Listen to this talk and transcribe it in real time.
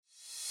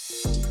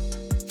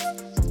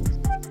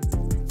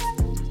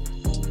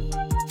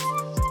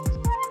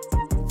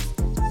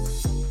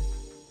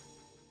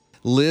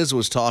Liz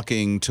was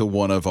talking to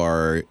one of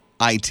our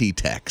IT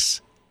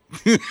techs.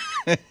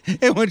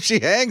 And when she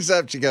hangs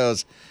up, she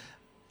goes,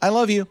 I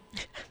love you.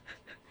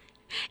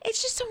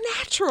 It's just so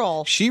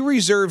natural. She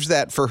reserves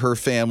that for her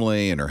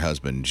family and her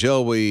husband,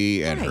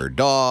 Joey, and her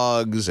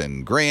dogs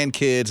and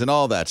grandkids and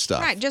all that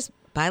stuff. Right, just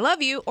bye,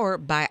 love you, or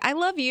bye, I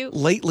love you.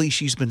 Lately,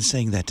 she's been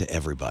saying that to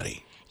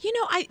everybody. You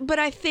know,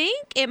 I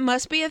think it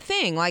must be a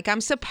thing. Like,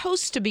 I'm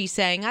supposed to be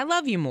saying I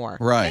love you more.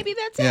 Right. Maybe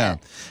that's it.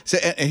 So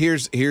and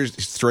here's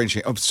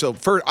strange. So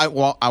first,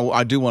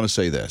 I do want to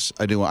say this.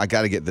 I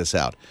got to get this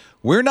out.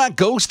 We're not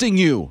ghosting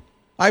you.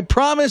 I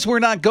promise we're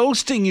not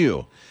ghosting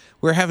you.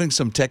 We're having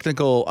some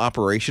technical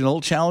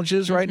operational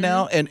challenges right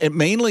now, and it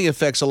mainly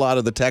affects a lot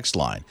of the text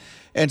line.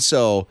 And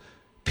so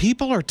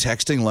people are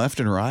texting left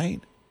and right.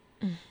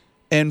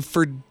 And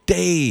for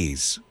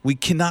days, we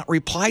cannot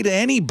reply to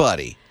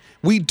anybody.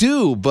 We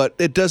do, but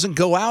it doesn't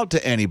go out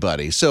to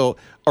anybody. So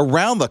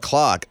around the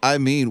clock, I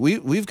mean,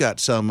 we've got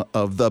some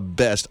of the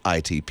best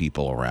IT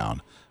people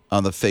around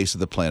on the face of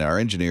the planet. Our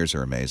engineers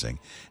are amazing,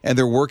 and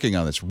they're working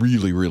on this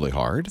really, really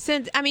hard.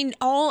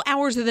 All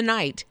hours of the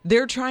night,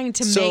 they're trying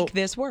to make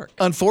this work.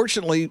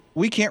 Unfortunately,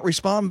 we can't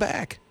respond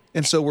back.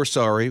 And so we're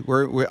sorry.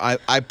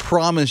 I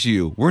promise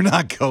you, we're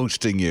not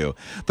ghosting you.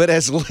 But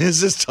as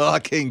Liz is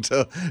talking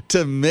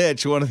to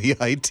Mitch, one of the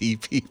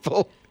IT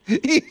people,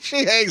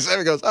 she hangs up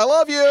and goes, I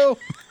love you.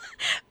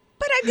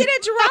 But I did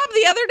it to Rob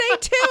the other day,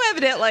 too,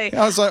 evidently.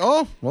 I was like,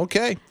 oh,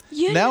 okay.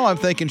 Now I'm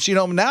thinking she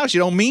don't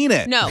mean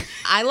it. No,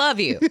 I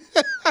love you.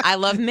 I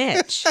love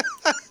Mitch.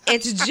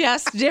 It's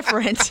just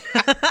different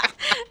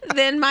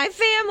than my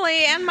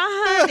family and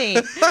my honey.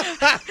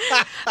 But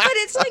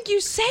it's like you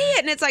say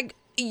it, and it's like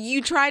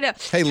you try to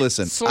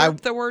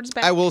slurp the words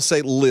back. I will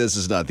say Liz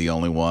is not the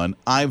only one.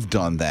 I've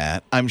done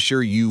that. I'm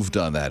sure you've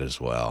done that as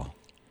well.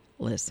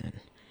 Listen.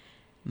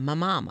 My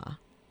mama.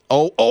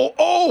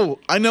 Oh,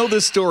 I know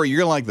this story. You're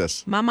going to like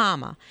this. My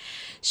mama.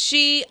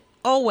 She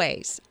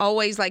always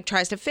like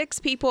tries to fix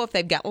people. If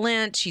they've got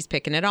lint, she's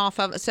picking it off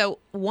of. So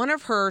one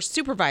of her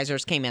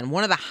supervisors came in.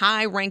 One of the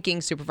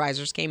high-ranking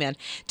supervisors came in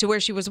to where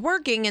she was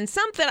working, and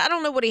something, I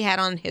don't know what he had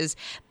on his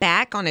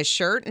back, on his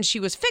shirt, and she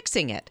was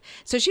fixing it.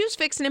 So she was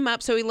fixing him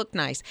up so he looked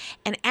nice.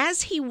 And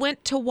as he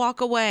went to walk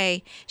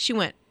away, she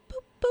went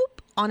boop, boop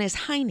on his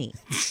hiney.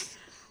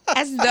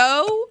 As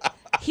though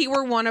he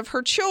were one of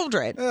her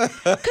children.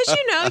 Because,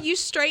 you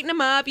straighten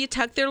them up, you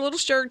tuck their little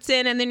shirts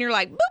in, and then you're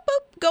like, boop,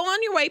 boop, go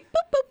on your way,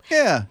 boop, boop.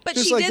 Yeah, but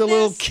just she like did the this,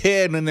 little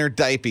kid in their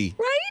diaper.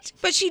 Right?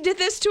 But she did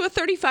this to a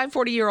 35,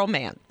 40-year-old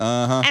man.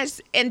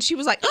 And she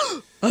was like,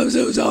 oh, I'm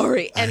so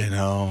sorry. And I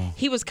know.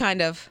 He was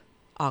kind of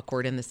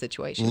awkward in the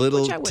situation.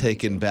 Little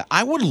taken back.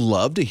 I would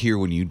love to hear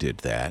when you did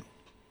that.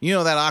 You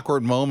know, that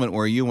awkward moment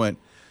where you went,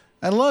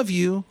 I love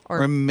you.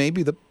 Or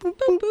maybe the boop,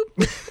 boop,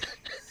 boop.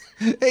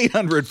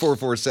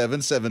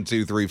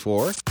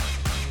 800-447-7234.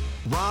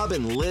 Rob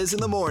and Liz in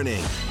the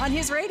morning. On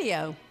His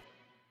Radio.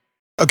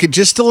 Okay,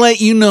 just to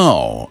let you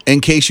know, in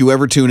case you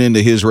ever tune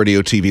into His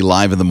Radio TV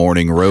live in the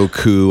morning,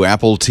 Roku,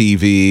 Apple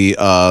TV,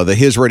 the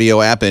His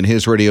Radio app, and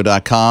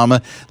hisradio.com,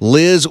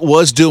 Liz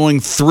was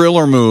doing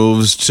Thriller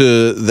moves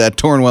to that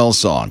Tornwell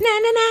song. Na,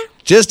 na, na.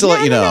 Just to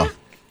let you know. Yeah.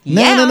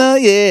 Na, na, na,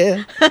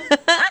 yeah.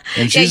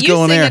 And she's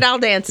going sing there. It, I'll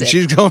dance it.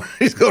 She's going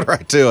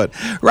right to it.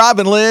 Rob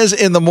and Liz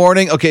in the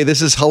morning. Okay,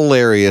 this is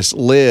hilarious,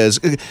 Liz,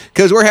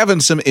 because we're having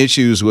some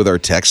issues with our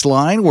text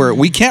line where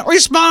we can't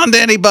respond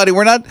to anybody.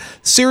 We're not,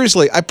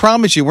 seriously, I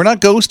promise you, we're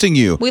not ghosting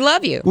you. We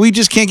love you. We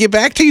just can't get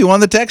back to you on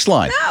the text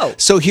line. No.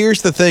 So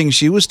here's the thing.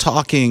 She was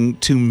talking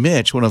to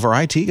Mitch, one of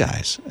our IT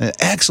guys, an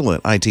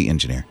excellent IT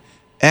engineer.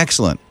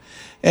 Excellent.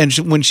 And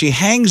when she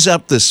hangs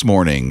up this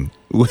morning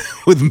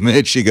with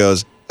Mitch, she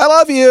goes, I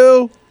love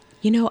you.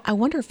 I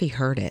wonder if he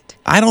heard it.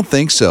 I don't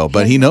think so,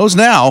 but he knows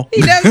now.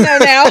 He does know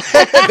now.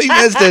 He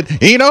missed it.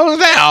 He knows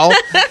now.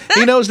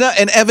 He knows now.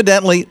 And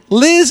evidently,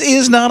 Liz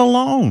is not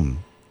alone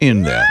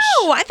in this.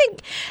 No, I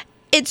think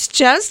it's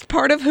just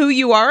part of who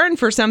you are. And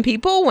for some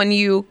people, when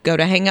you go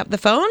to hang up the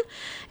phone,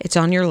 it's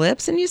on your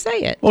lips and you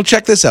say it. Well,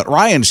 check this out.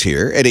 Ryan's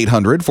here at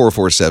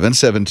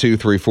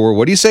 800-447-7234.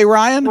 What do you say,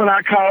 Ryan? When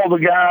I call the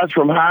guys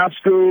from high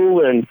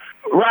school and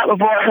right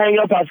before I hang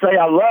up, I say,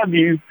 I love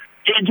you.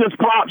 It just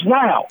pops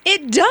now.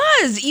 It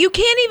does. You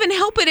can't even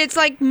help it. It's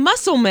like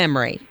muscle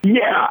memory.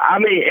 Yeah, I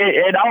mean,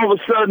 and all of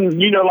a sudden,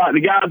 like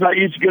the guys I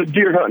used to go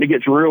deer hunting, it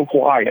gets real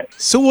quiet.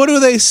 So what do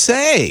they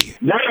say?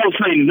 They don't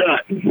say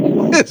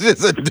nothing. This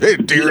is a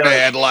deer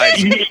dad like,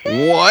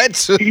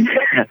 what?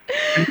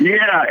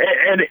 Yeah,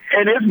 and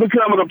it's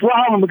becoming a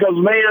problem because,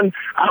 man,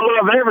 I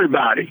love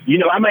everybody.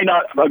 I may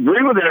not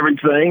agree with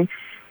everything,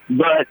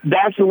 but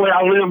that's the way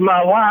I live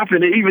my life.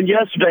 And even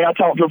yesterday, I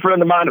talked to a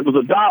friend of mine that was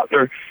a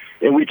doctor,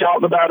 and we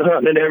talked about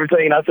hunting and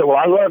everything. And I said, well,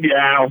 I love you,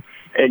 Al.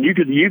 And you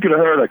could have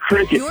heard a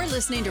cricket. You're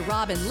listening to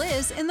Rob and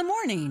Liz in the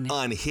morning.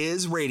 On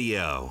His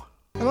Radio.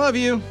 I love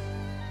you.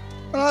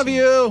 I love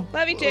you.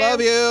 Love you, too.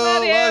 Love you.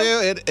 Love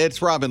you. It's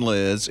Rob and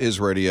Liz, His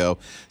Radio.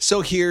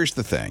 So here's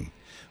the thing.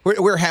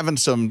 We're having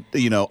some,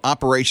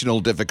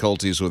 operational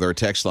difficulties with our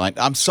text line.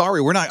 I'm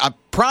sorry, we're not. I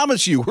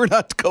promise you, we're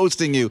not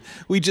ghosting you.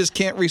 We just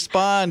can't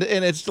respond,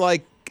 and it's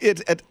like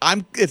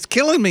it's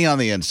killing me on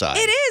the inside.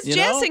 It is. you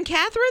Jess know? and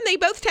Catherine, they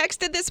both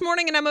texted this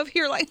morning, and I'm over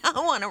here like, I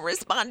want to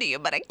respond to you,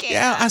 but I can't.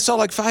 Yeah, I saw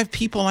like 5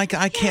 people, and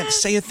I can't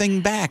say a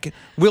thing back.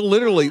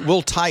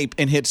 We'll type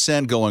and hit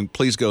send, going,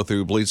 please go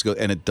through, please go,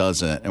 and it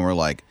doesn't, and we're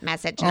like,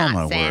 Message oh not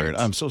my sent. word,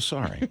 I'm so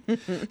sorry.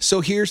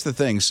 So here's the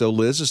thing. So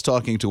Liz is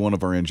talking to one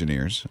of our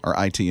engineers, our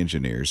IT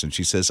engineers, and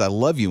she says, I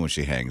love you when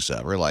she hangs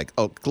up. We're like,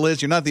 oh,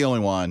 Liz, you're not the only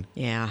one.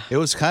 Yeah. It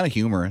was kind of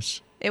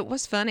humorous. It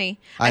was funny.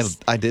 I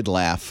did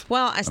laugh.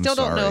 Well, I still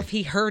don't know sorry. if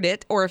he heard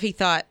it or if he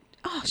thought,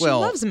 oh, she Well,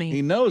 loves me.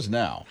 he knows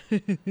now.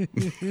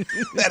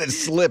 That has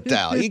slipped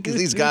out.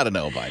 He's got to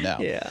know by now.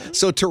 Yeah.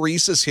 So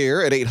Teresa's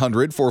here at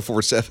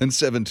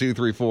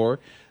 800-447-7234.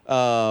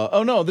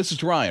 Oh, no, this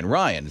is Ryan.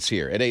 Ryan's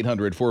here at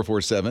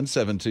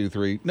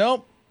 800-447-7234.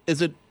 Nope.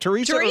 Is it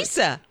Teresa?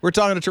 Teresa. We're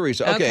talking to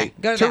Teresa. Okay.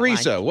 go to that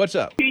Teresa, line. what's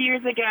up? 2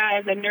 years ago,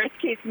 as a nurse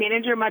case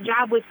manager, my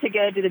job was to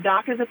go to the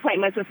doctor's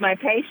appointments with my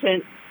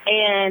patients.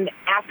 And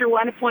after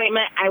one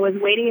appointment, I was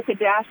waiting at the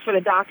desk for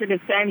the doctor to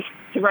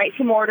write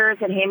some orders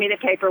and hand me the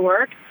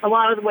paperwork. And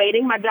while I was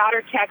waiting, my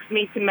daughter texted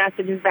me some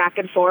messages back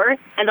and forth.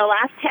 And the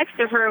last text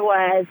to her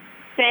was,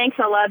 thanks,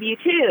 I love you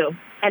too.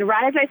 And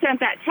right as I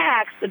sent that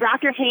text, the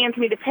doctor hands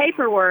me the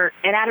paperwork,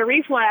 and out of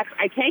reflex,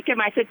 I take him.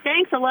 I said,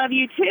 thanks, I love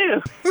you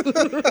too.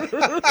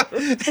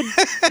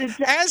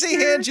 As he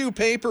hands you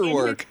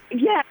paperwork.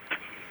 Yeah.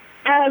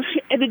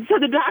 So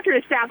the doctor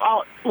and staff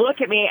all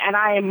look at me, and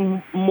I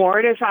am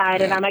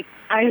mortified, and I'm like,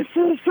 I'm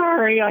so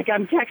sorry. Like,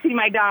 I'm texting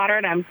my daughter,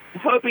 and I'm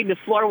hoping the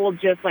floor will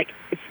just, like,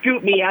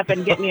 scoop me up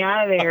and get me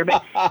out of there.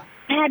 But I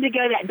had to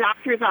go to that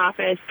doctor's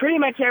office pretty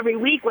much every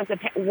week with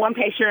one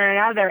patient or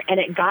another, and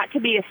it got to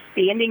be a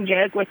standing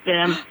joke with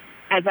them.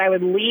 As I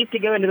would leave to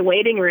go into the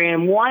waiting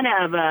room, one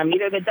of them,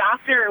 either the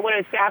doctor or one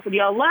of the staff would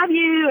yell, love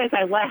you, as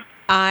I left.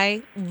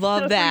 I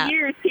love that. For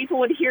years, people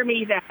would hear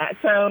me that.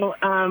 So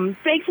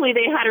thankfully,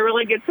 they had a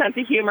really good sense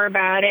of humor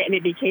about it, and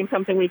it became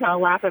something we could all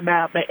laugh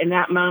about. But in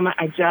that moment,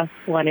 I just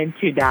wanted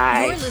to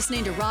die. You're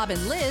listening to Rob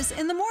and Liz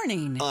in the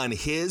morning. On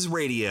his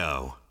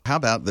radio. How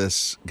about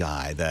this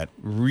guy that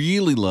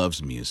really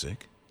loves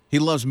music? He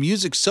loves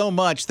music so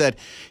much that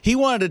he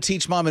wanted to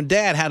teach mom and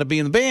dad how to be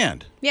in the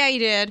band. Yeah, he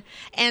did.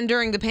 And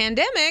during the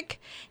pandemic,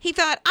 he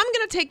thought, I'm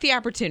going to take the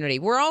opportunity.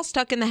 We're all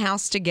stuck in the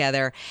house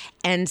together.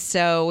 And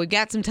so we've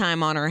got some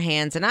time on our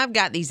hands, and I've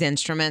got these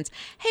instruments.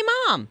 Hey,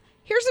 Mom,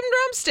 here's some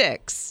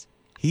drumsticks.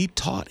 He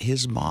taught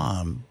his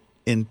mom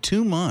in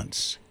 2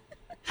 months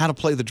how to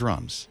play the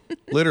drums.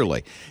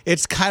 Literally.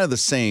 It's kind of the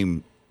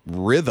same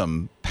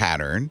rhythm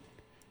pattern.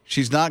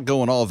 She's not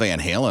going all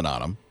Van Halen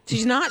on him.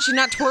 She's not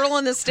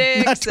twirling the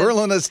sticks. Not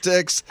twirling the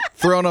sticks,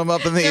 throwing them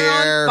up in the They're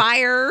air. on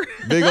fire.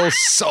 Big old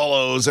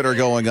solos that are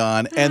going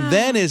on. And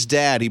then his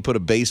dad, he put a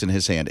bass in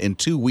his hand. In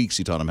 2 weeks,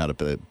 he taught him how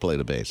to play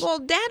the bass. Well,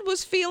 Dad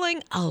was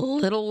feeling a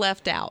little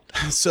left out.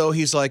 So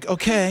he's like,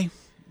 okay.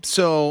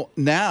 So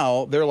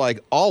now they're like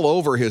all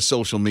over his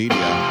social media.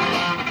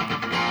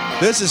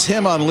 This is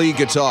him on lead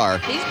guitar.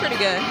 He's pretty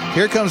good.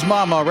 Here comes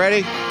Mama.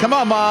 Ready? Come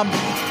on, Mom.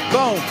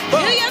 Boom,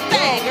 boom. Do your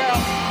thing, girl.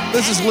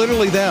 This is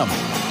literally them.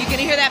 You can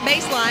hear that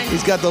bass line.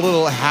 He's got the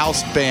little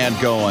house band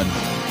going.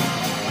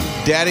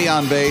 Daddy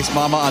on bass,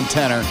 Mama on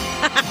tenor.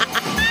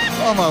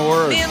 Oh, my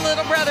word. Me and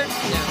little brother.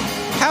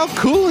 How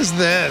cool is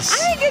this? I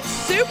think it's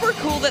super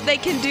cool that they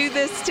can do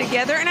this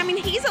together. And I mean,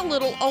 he's a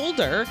little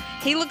older.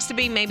 He looks to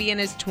be maybe in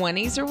his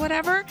 20s or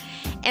whatever.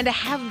 And to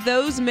have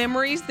those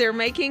memories they're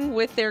making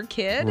with their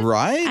kid.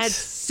 Right? That's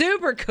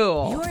super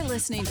cool. You're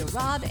listening to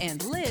Rob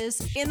and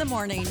Liz in the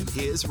morning.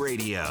 His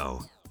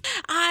radio.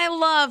 I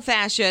love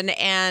fashion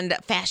and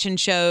fashion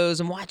shows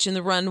and watching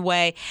the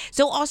runway.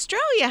 So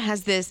Australia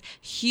has this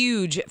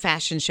huge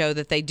fashion show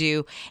that they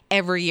do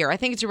every year. I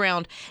think it's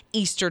around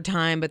Easter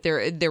time, but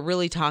they're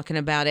really talking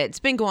about it. It's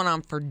been going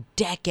on for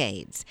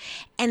decades.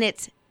 And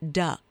it's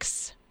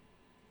ducks.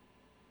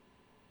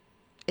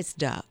 It's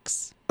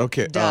ducks.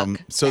 Okay. Duck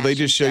So they fashion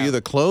just show show. you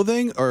the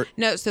clothing or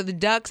No, so the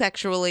ducks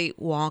actually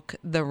walk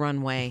the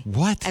runway.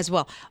 what? As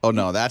well. Oh,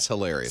 no, that's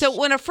hilarious. So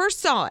when I first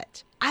saw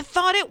it, I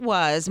thought it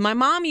was, my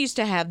mom used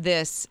to have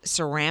this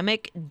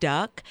ceramic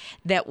duck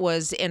that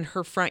was in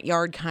her front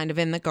yard, kind of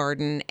in the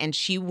garden, and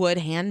she would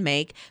hand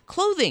make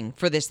clothing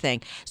for this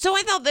thing. So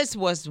I thought this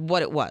was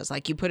what it was.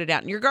 Like you put it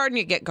out in your garden,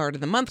 you get Garden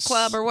of the Month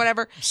Club or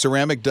whatever.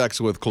 Ceramic ducks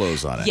with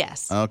clothes on it.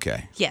 Yes.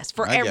 Okay. Yes,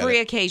 for I get every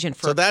it. occasion.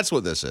 So that's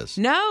what this is.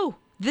 No,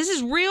 this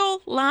is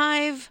real,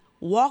 live,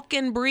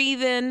 walking,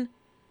 breathing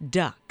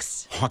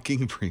ducks.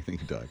 Walking, breathing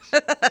ducks.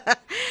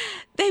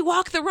 They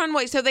walk the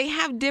runway. So they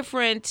have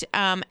different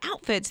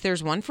outfits.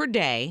 There's one for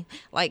day,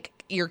 like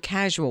your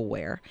casual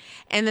wear.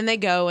 And then they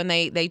go and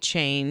they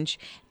change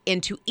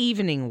into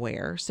evening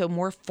wear. So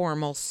more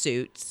formal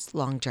suits,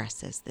 long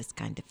dresses, this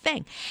kind of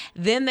thing.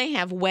 Then they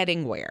have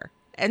wedding wear.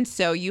 And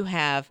so you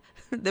have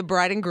the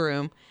bride and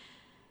groom,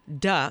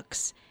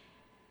 ducks,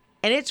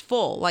 And it's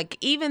full. Like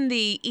even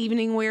the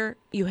evening wear,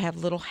 you have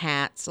little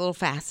hats, little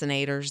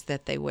fascinators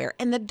that they wear.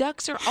 And the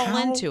ducks are all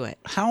into it.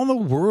 How in the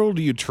world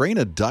do you train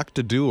a duck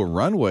to do a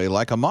runway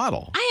like a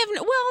model? I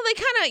haven't. Well, they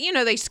kind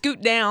of, they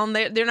scoot down.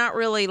 They're not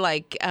really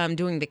like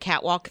doing the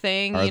catwalk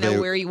thing, Are they-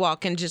 where you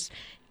walk and just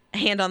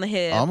hand on the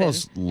hip.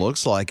 Almost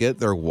looks like it.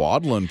 They're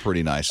waddling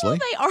pretty nicely.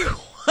 They are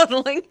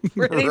waddling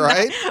pretty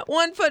Right? nice.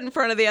 One foot in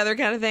front of the other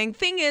kind of thing.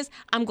 Thing is,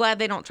 I'm glad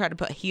they don't try to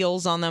put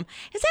heels on them.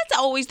 Because that's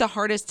always the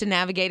hardest to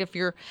navigate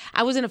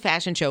I was in a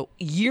fashion show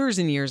years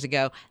and years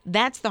ago.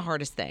 That's the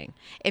hardest thing.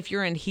 If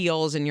you're in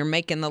heels and you're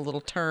making the little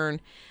turn.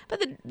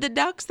 But the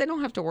ducks, they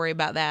don't have to worry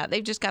about that.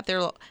 They've just got their,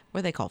 what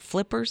are they called,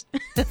 flippers?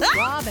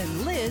 Rob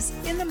and Liz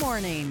in the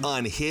morning.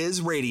 On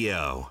his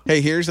radio. Hey,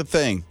 here's the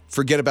thing.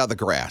 Forget about the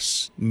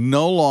grass.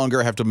 No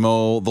longer have to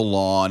mow the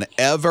lawn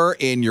ever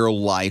in your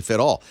life at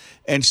all.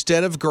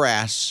 Instead of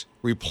grass,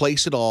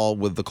 replace it all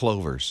with the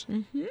clovers.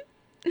 Mm-hmm.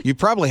 You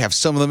probably have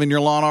some of them in your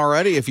lawn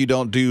already if you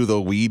don't do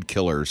the weed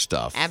killer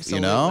stuff.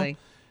 Absolutely.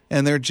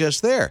 And they're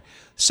just there.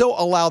 So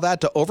allow that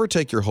to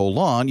overtake your whole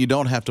lawn. You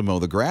don't have to mow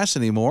the grass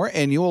anymore,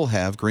 and you will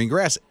have green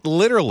grass.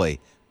 Literally,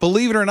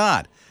 believe it or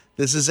not,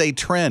 this is a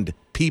trend.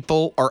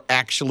 People are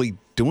actually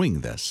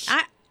doing this.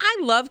 I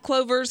love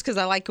clovers because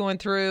I like going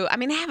through. I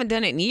mean, I haven't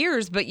done it in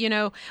years, but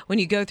when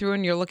you go through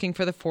and you're looking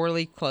for the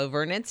 4-leaf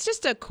clover, and it's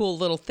just a cool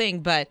little thing.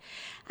 But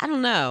I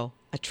don't know,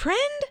 a trend?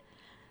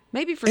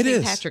 Maybe for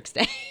St. Patrick's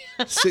Day.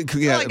 That's all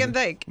I can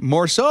think.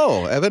 More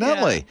so,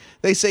 evidently. Yeah.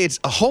 They say it's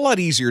a whole lot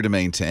easier to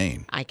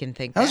maintain. I can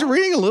think I was that.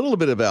 reading a little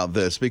bit about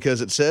this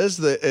because it says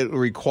that it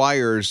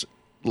requires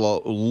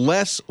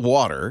less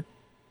water.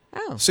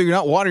 Oh, So you're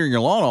not watering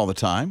your lawn all the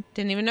time.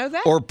 didn't even know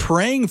that. Or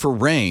praying for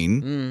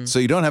rain so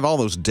you don't have all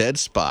those dead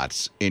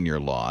spots in your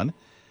lawn.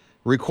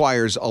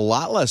 Requires a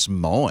lot less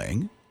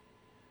mowing.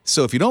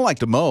 So if you don't like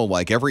to mow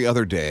like every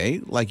other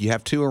day, like you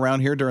have to around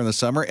here during the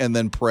summer, and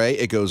then pray,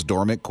 it goes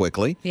dormant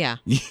quickly. Yeah.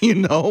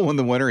 When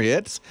the winter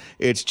hits,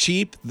 it's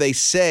cheap. They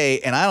say,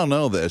 and I don't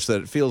know this,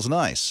 that it feels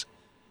nice.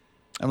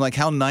 I'm like,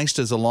 how nice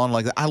does a lawn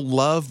like that? I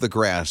love the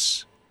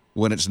grass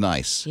when it's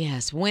nice.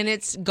 Yes, when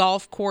it's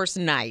golf course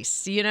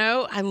nice.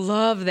 I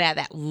love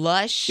that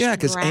lush. Yeah,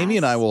 because Amy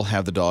and I grass. will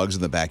have the dogs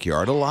in the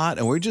backyard a lot,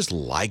 and we just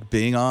like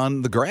being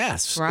on the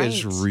grass. Right.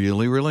 It's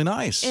really, really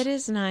nice. It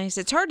is nice.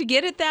 It's hard to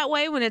get it that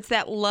way when it's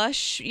that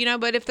lush,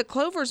 but if the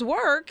clovers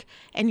work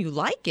and you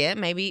like it,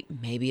 maybe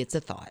it's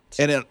a thought.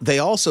 And they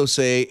also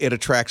say it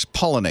attracts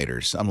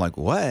pollinators. I'm like,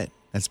 what?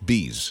 That's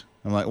bees.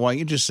 I'm like, why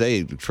you just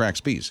say it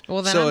attracts bees?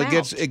 Well, then so I'm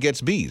out. it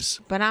gets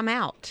bees. But I'm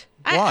out.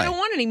 Why? I don't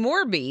want any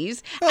more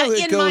bees Well, it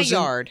in my goes in-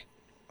 yard.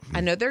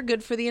 I know they're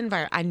good for the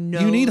environment. I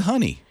know. You need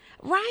honey.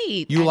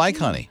 Right. You I like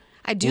do. honey.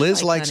 I do.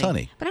 Liz like likes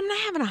honey. But I'm not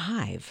having a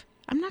hive.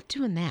 I'm not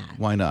doing that.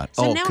 Why not?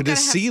 So oh, now I could gotta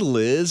to have- see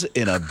Liz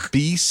in a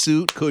bee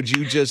suit? Could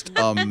you just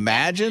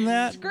imagine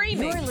that?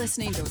 Screaming. You're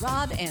listening to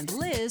Rob and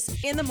Liz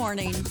in the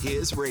morning.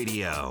 His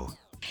radio.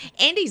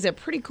 Andy's a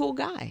pretty cool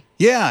guy.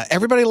 Yeah,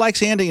 everybody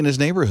likes Andy in his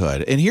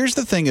neighborhood. And here's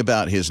the thing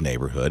about his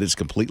neighborhood. It's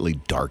completely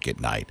dark at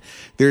night.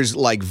 There's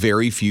like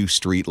very few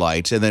street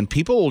lights. And then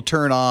people will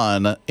turn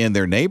on in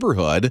their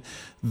neighborhood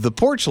the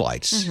porch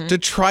lights to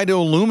try to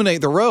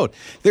illuminate the road.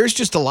 There's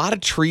just a lot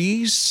of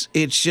trees.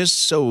 It's just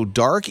so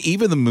dark.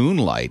 Even the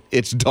moonlight,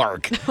 it's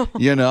dark,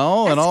 and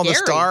all the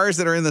scary. stars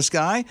that are in the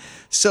sky.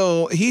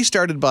 So he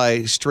started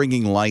by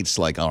stringing lights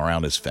like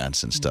around his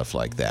fence and stuff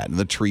like that, and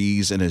the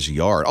trees in his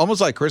yard,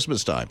 almost like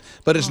Christmas time,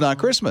 but it's not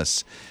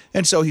Christmas.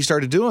 And so he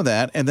started doing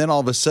that, and then all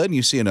of a sudden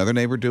you see another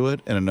neighbor do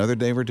it and another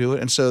neighbor do it.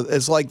 And so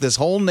it's like this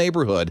whole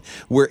neighborhood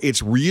where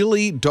it's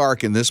really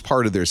dark in this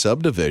part of their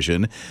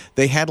subdivision.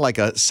 They had like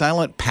a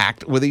silent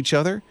pact with each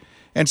other.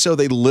 And so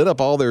they lit up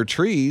all their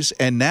trees,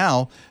 and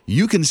now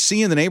you can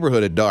see in the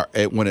neighborhood at dark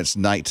when it's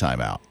nighttime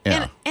out.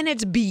 Yeah. And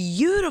it's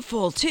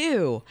beautiful,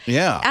 too.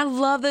 Yeah. I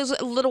love those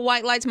little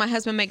white lights. My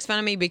husband makes fun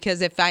of me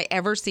because if I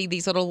ever see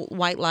these little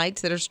white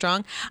lights that are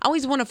strung, I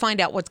always want to find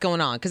out what's going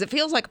on because it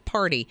feels like a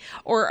party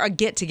or a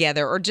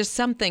get-together or just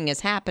something is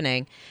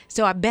happening.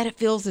 So I bet it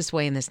feels this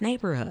way in this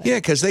neighborhood. Yeah,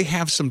 because they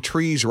have some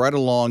trees right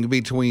along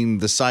between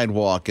the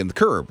sidewalk and the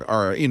curb,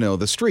 or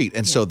the street,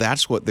 and so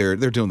that's what they're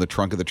doing, the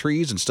trunk of the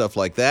trees and stuff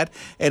like that.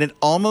 And it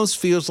almost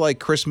feels like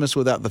Christmas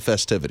without the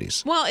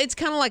festivities. Well, it's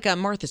kind of like a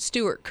Martha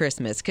Stewart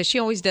Christmas because she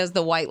always does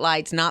the white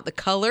lights, not the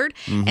colored.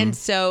 And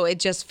so it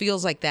just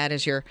feels like that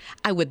as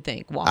I would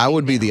think, walking I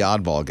would be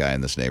down. the oddball guy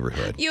in this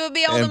neighborhood. You would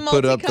be all the and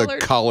put up the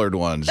multicolored- colored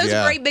ones. Those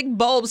yeah. great big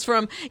bulbs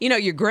from,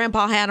 your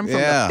grandpa had them from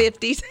Yeah. the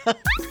 50s.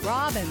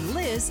 Rob and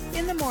Liz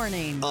in the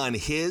morning. On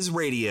his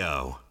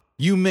radio.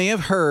 You may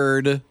have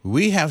heard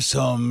we have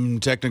some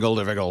technical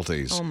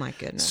difficulties. Oh, my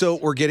goodness. So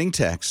we're getting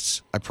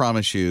texts. I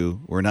promise you,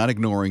 we're not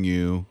ignoring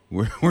you.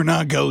 We're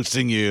not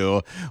ghosting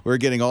you. We're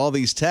getting all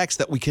these texts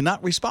that we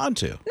cannot respond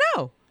to.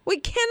 No, we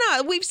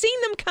cannot. We've seen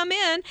them come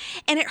in,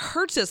 and it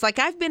hurts us. Like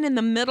I've been in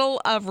the middle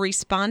of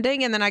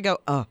responding, and then I go,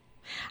 oh,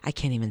 I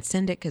can't even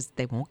send it because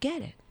they won't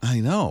get it. I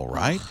know,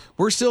 right?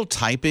 We're still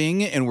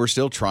typing and we're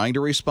still trying to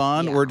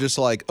respond. Yeah. We're just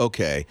like,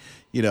 okay,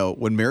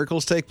 when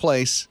miracles take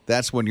place,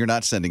 that's when you're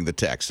not sending the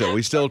text. So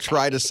we still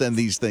try to send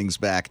these things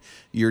back.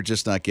 You're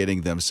just not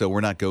getting them. So we're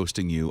not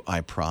ghosting you.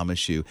 I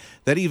promise you.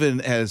 That even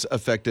has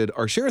affected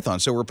our share-a-thon.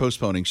 So we're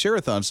postponing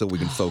share-a-thon so we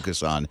can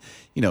focus on,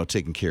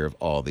 taking care of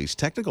all these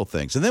technical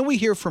things. And then we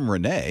hear from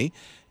Renee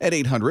at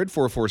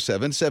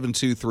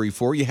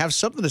 800-447-7234. You have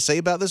something to say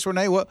about this,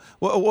 Renee?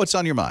 What's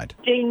on your mind?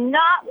 Do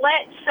not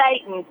let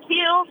Satan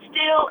kill,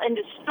 steal, and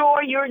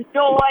destroy your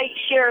joy.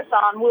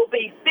 Share-a-thon will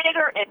be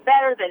bigger and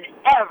better than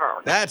ever.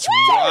 That's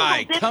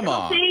right. Come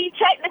on.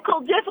 Technical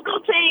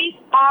difficulties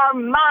are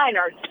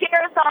minor.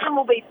 Share-a-thon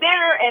will be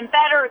bigger and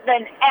better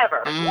than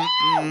ever.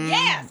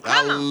 Yes,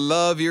 I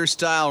love your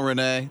style,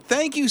 Renee.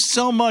 Thank you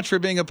so much for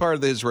being a part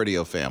of the His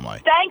Radio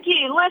family. Thank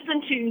you.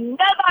 Listen to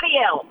nobody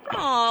else.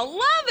 Oh,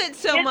 love it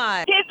so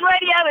much. His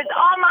radio is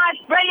on my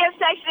radio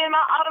station in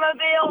my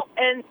automobile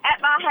and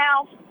at my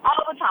house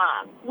all the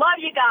time. Love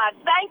you guys.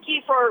 Thank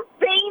you for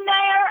being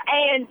there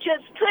and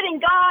just putting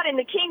God and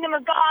the kingdom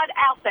of God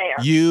out there.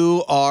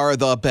 You are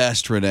the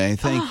best, Renee.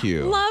 Thank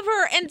you. Love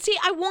her. And see,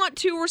 I want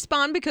to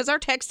respond because our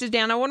text is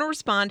down. I want to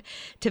respond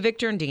to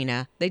Victor and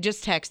Dina. They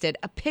just texted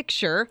a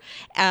picture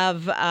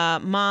of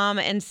mom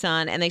and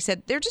son, and they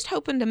said they're just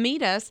hoping to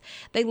meet us.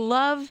 They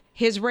love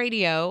His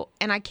Radio,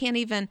 and I can't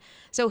even.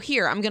 So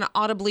here, I'm going to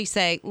audibly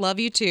say, love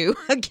you too.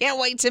 I can't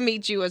wait to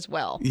meet you as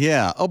well.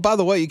 Yeah. Oh, by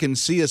the way, you can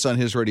see us on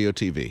His Radio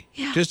TV,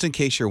 just in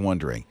case you're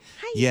wondering.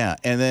 Hi. Yeah.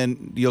 And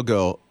then you'll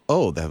go,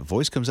 oh, that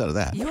voice comes out of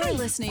that. You're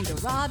listening to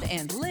Rob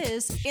and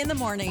Liz in the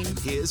morning.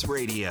 His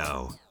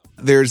Radio.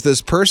 There's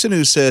this person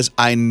who says,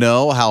 I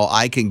know how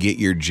I can get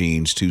your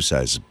jeans 2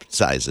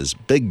 sizes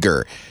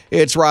bigger.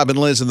 It's Rob and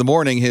Liz in the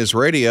morning, His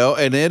Radio,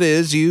 and it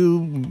is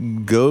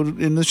you go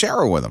in the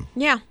shower with them.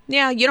 Yeah.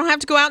 You don't have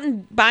to go out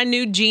and buy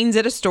new jeans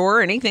at a store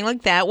or anything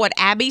like that. What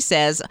Abby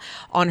says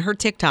on her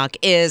TikTok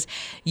is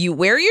you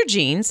wear your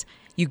jeans,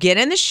 you get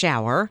in the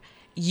shower,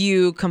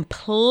 you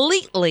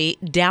completely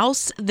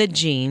douse the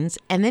jeans,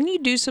 and then you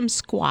do some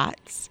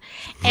squats,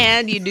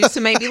 and you do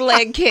some maybe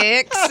leg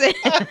kicks.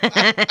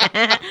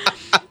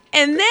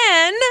 And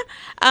then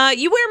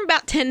you wear them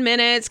about 10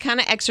 minutes, kind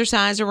of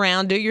exercise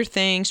around, do your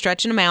thing,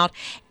 stretching them out,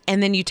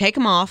 and then you take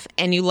them off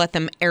and you let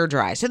them air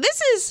dry. So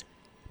this is,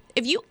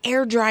 if you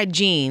air dry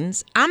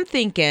jeans, I'm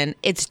thinking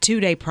it's a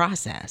 2-day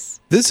process.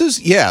 This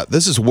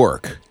is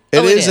work.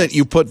 It isn't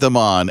you put them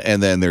on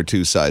and then they're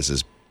 2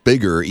 sizes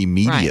bigger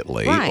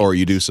immediately, Right. or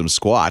you do some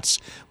squats,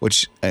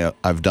 which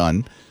I've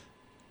done.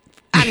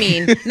 I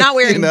mean, not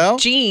wearing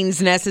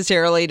jeans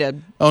necessarily to.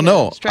 Oh,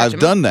 no, stretch I've them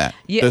done out.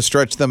 that to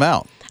stretch them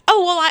out.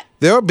 Oh, well,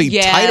 They'll be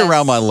Yes. tight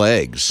around my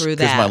legs True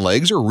because my that.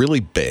 legs are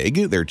really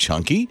big. They're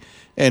chunky.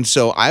 And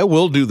so I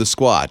will do the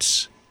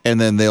squats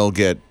and then they'll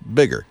get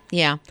bigger.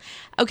 Yeah.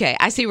 Okay,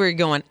 I see where you're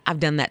going. I've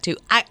done that too.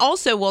 I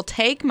also will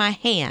take my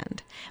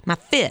hand, my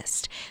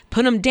fist,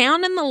 put them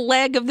down in the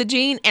leg of the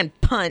jean and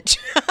punch.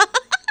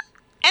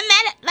 And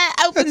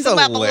that opens them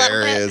up a little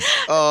Hilarious. bit.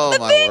 Oh, the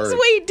my things word.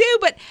 we do,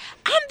 but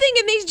I'm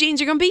thinking these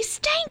jeans are going to be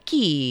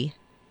stanky.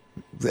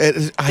 I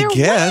They're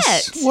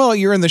guess. wet. Well,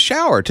 you're in the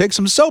shower. Take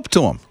some soap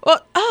to them. Well,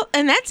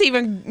 and that's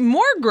even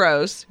more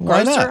gross.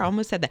 Why Grosser. not? I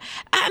almost said that.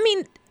 I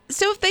mean,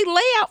 so if they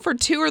lay out for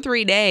 2 or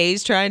 3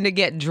 days trying to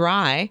get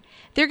dry,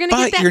 they're going to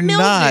get that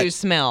mildew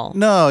smell.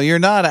 No, you're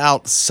not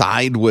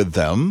outside with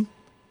them.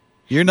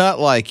 You're not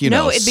like,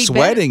 it'd be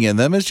sweating in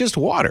them. It's just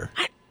water.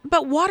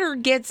 But water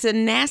gets a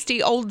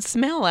nasty old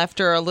smell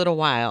after a little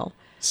while.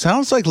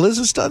 Sounds like Liz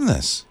has done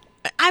this.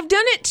 I've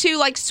done it to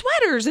like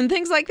sweaters and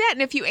things like that.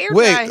 And if you air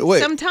dry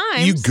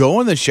sometimes. You go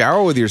in the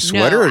shower with your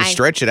sweater and I-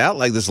 stretch it out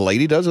like this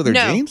lady does with her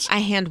No, jeans? I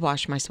hand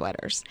wash my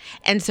sweaters.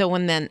 And so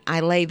when then I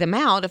lay them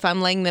out, if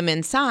I'm laying them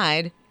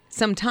inside,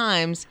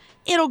 sometimes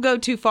it'll go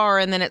too far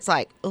and then it's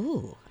like,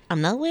 ooh, I'm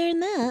not wearing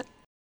that.